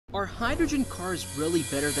Are hydrogen cars really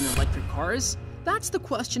better than electric cars? That's the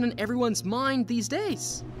question on everyone's mind these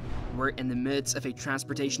days. We're in the midst of a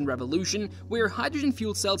transportation revolution where hydrogen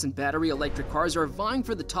fuel cells and battery electric cars are vying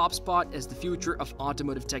for the top spot as the future of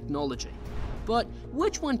automotive technology. But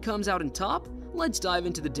which one comes out on top? Let's dive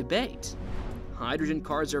into the debate. Hydrogen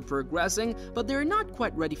cars are progressing, but they're not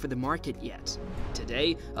quite ready for the market yet.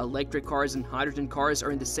 Today, electric cars and hydrogen cars are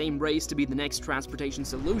in the same race to be the next transportation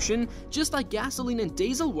solution, just like gasoline and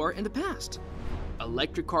diesel were in the past.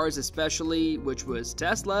 Electric cars especially, which was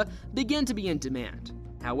Tesla, began to be in demand.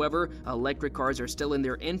 However, electric cars are still in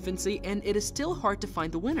their infancy and it is still hard to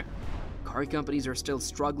find the winner. Car companies are still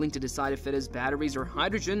struggling to decide if it is batteries or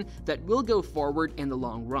hydrogen that will go forward in the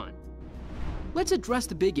long run. Let's address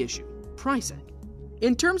the big issue: pricing.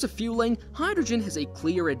 In terms of fueling, hydrogen has a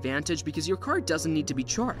clear advantage because your car doesn't need to be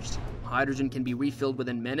charged. Hydrogen can be refilled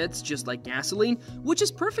within minutes, just like gasoline, which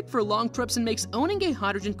is perfect for long trips and makes owning a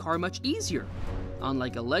hydrogen car much easier.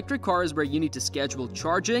 Unlike electric cars where you need to schedule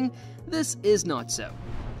charging, this is not so.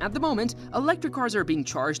 At the moment, electric cars are being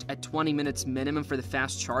charged at 20 minutes minimum for the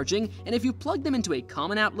fast charging, and if you plug them into a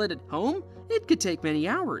common outlet at home, it could take many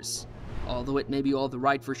hours. Although it may be all the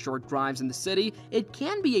right for short drives in the city, it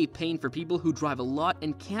can be a pain for people who drive a lot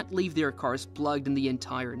and can't leave their cars plugged in the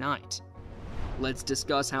entire night. Let's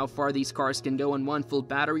discuss how far these cars can go on one full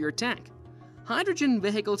battery or tank. Hydrogen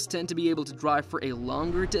vehicles tend to be able to drive for a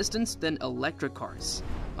longer distance than electric cars.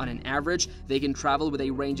 On an average, they can travel with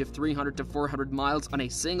a range of 300 to 400 miles on a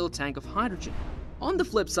single tank of hydrogen. On the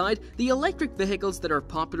flip side, the electric vehicles that are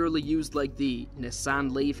popularly used like the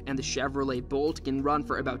Nissan Leaf and the Chevrolet Bolt can run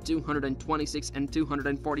for about 226 and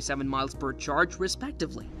 247 miles per charge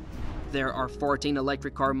respectively. There are 14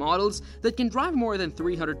 electric car models that can drive more than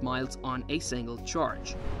 300 miles on a single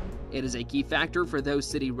charge. It is a key factor for those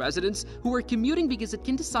city residents who are commuting because it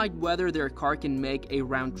can decide whether their car can make a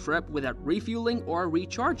round trip without refueling or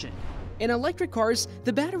recharging. In electric cars,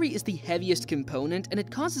 the battery is the heaviest component and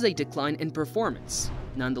it causes a decline in performance.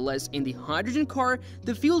 Nonetheless, in the hydrogen car,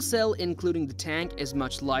 the fuel cell, including the tank, is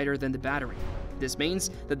much lighter than the battery. This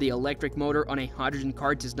means that the electric motor on a hydrogen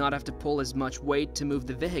car does not have to pull as much weight to move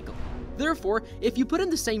the vehicle. Therefore, if you put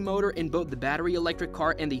in the same motor in both the battery electric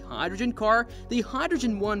car and the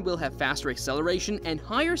hydrogen one will have faster acceleration and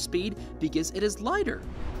higher speed because it is lighter.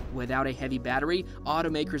 Without a heavy battery,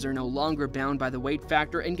 automakers are no longer bound by the weight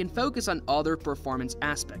factor and can focus on other performance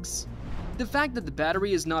aspects. The fact that the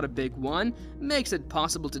battery is not a big one makes it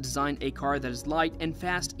possible to design a car that is light and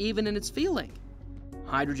fast even in its feeling.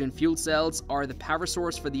 Hydrogen fuel cells are the power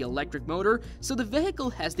source for the electric motor, so the vehicle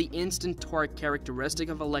has the instant torque characteristic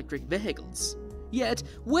of electric vehicles. Yet,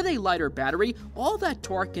 with a lighter battery, all that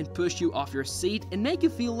torque can push you off your seat and make you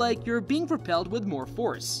feel like you're being propelled with more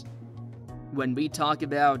force. When we talk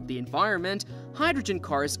about the environment, hydrogen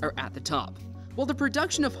cars are at the top. While the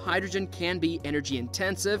production of hydrogen can be energy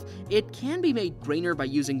intensive, it can be made greener by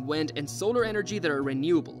using wind and solar energy that are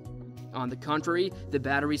renewable. On the contrary, the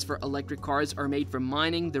batteries for electric cars are made from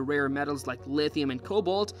mining the rare metals like lithium and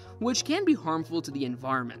cobalt, which can be harmful to the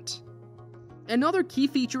environment. Another key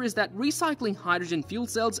feature is that recycling hydrogen fuel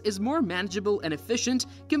cells is more manageable and efficient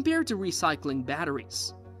compared to recycling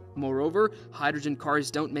batteries. Moreover, hydrogen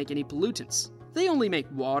cars don't make any pollutants. They only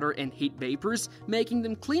make water and heat vapors, making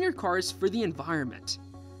them cleaner cars for the environment.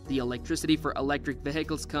 The electricity for electric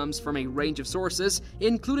vehicles comes from a range of sources,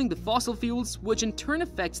 including the fossil fuels, which in turn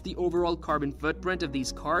affects the overall carbon footprint of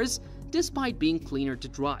these cars, despite being cleaner to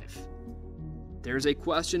drive. There's a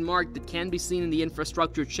question mark that can be seen in the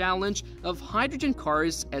infrastructure challenge of hydrogen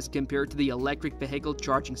cars as compared to the electric vehicle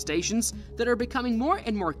charging stations that are becoming more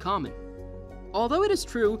and more common. Although it is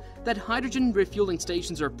true that hydrogen refueling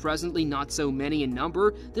stations are presently not so many in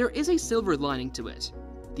number, there is a silver lining to it.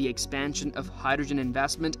 The expansion of hydrogen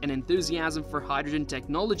investment and enthusiasm for hydrogen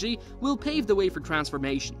technology will pave the way for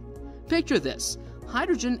transformation. Picture this: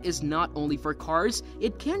 hydrogen is not only for cars,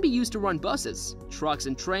 it can be used to run buses, trucks,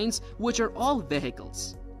 and trains, which are all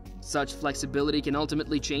vehicles. Such flexibility can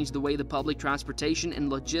ultimately change the way the public transportation and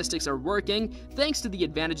logistics are working, thanks to the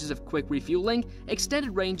advantages of quick refueling,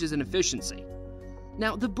 extended ranges, and efficiency.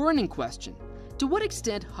 Now, the burning question: to what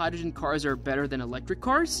extent hydrogen cars are better than electric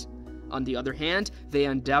cars? On the other hand, they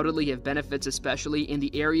undoubtedly have benefits, especially in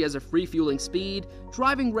the areas of refueling speed,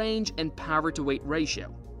 driving range, and power-to-weight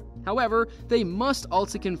ratio. However, they must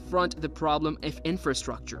also confront the problem of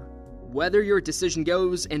infrastructure. Whether your decision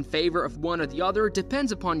goes in favor of one or the other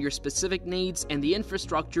depends upon your specific needs and the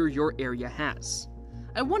infrastructure your area has.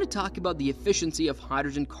 I want to talk about the efficiency of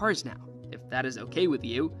hydrogen cars now, if that is okay with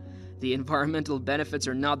you. The environmental benefits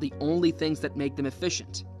are not the only things that make them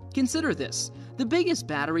efficient. Consider this: the biggest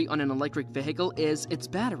battery on an electric vehicle is its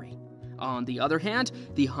battery. On the other hand,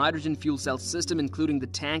 the hydrogen fuel cell system, including the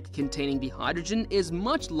tank containing the hydrogen, is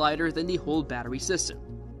much lighter than the whole battery system.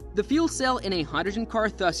 The fuel cell in a hydrogen car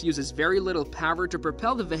thus uses very little power to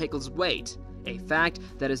propel the vehicle's weight, a fact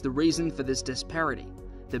that is the reason for this disparity.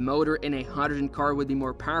 The motor in a hydrogen car would be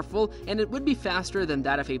more powerful, and it would be faster than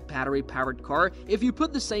that of a battery-powered car if you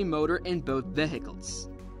put the same motor in both vehicles.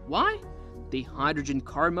 Why? The hydrogen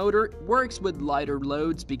car motor works with lighter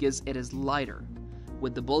loads because it is lighter.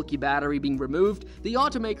 With the bulky battery being removed, the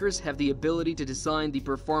automakers have the ability to design the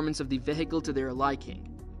performance of the vehicle to their liking.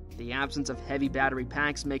 The absence of heavy battery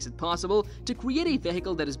packs makes it possible to create a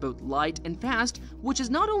vehicle that is both light and fast, which is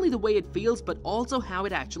not only the way it feels but also how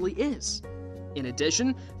it actually is. In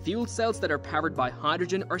addition, fuel cells that are powered by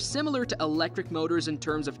hydrogen are similar to electric motors in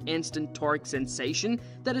terms of instant torque sensation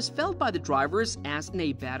that is felt by the drivers as in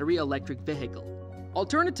a battery electric vehicle.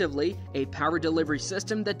 Alternatively, a power delivery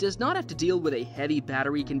system that does not have to deal with a heavy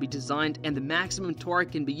battery can be designed, and the maximum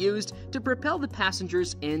torque can be used to propel the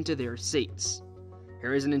passengers into their seats.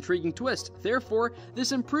 Here is an intriguing twist. Therefore,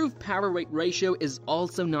 this improved power-weight ratio is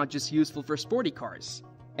also not just useful for sporty cars.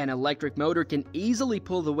 An electric motor can easily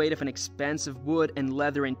pull the weight of an expensive wood and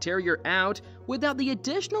leather interior out without the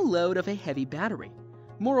additional load of a heavy battery.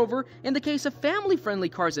 Moreover, in the case of family-friendly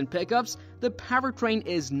cars and pickups, the powertrain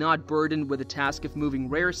is not burdened with the task of moving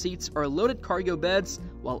rear seats or loaded cargo beds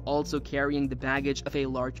while also carrying the baggage of a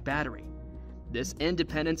large battery. This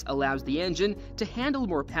independence allows the engine to handle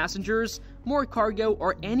more passengers, more cargo,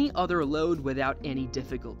 or any other load without any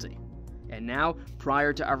difficulty. And now,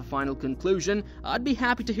 prior to our final conclusion, I'd be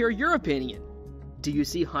happy to hear your opinion. Do you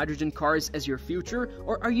see hydrogen cars as your future,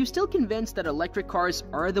 or are you still convinced that electric cars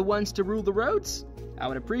are the ones to rule the roads? I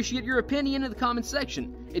would appreciate your opinion in the comments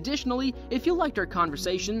section. Additionally, if you liked our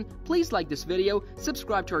conversation, please like this video,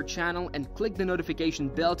 subscribe to our channel, and click the notification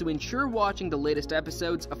bell to ensure watching the latest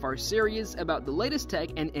episodes of our series about the latest tech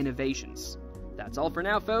and innovations. That's all for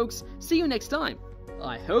now, folks. See you next time.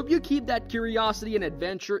 I hope you keep that curiosity and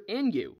adventure in you.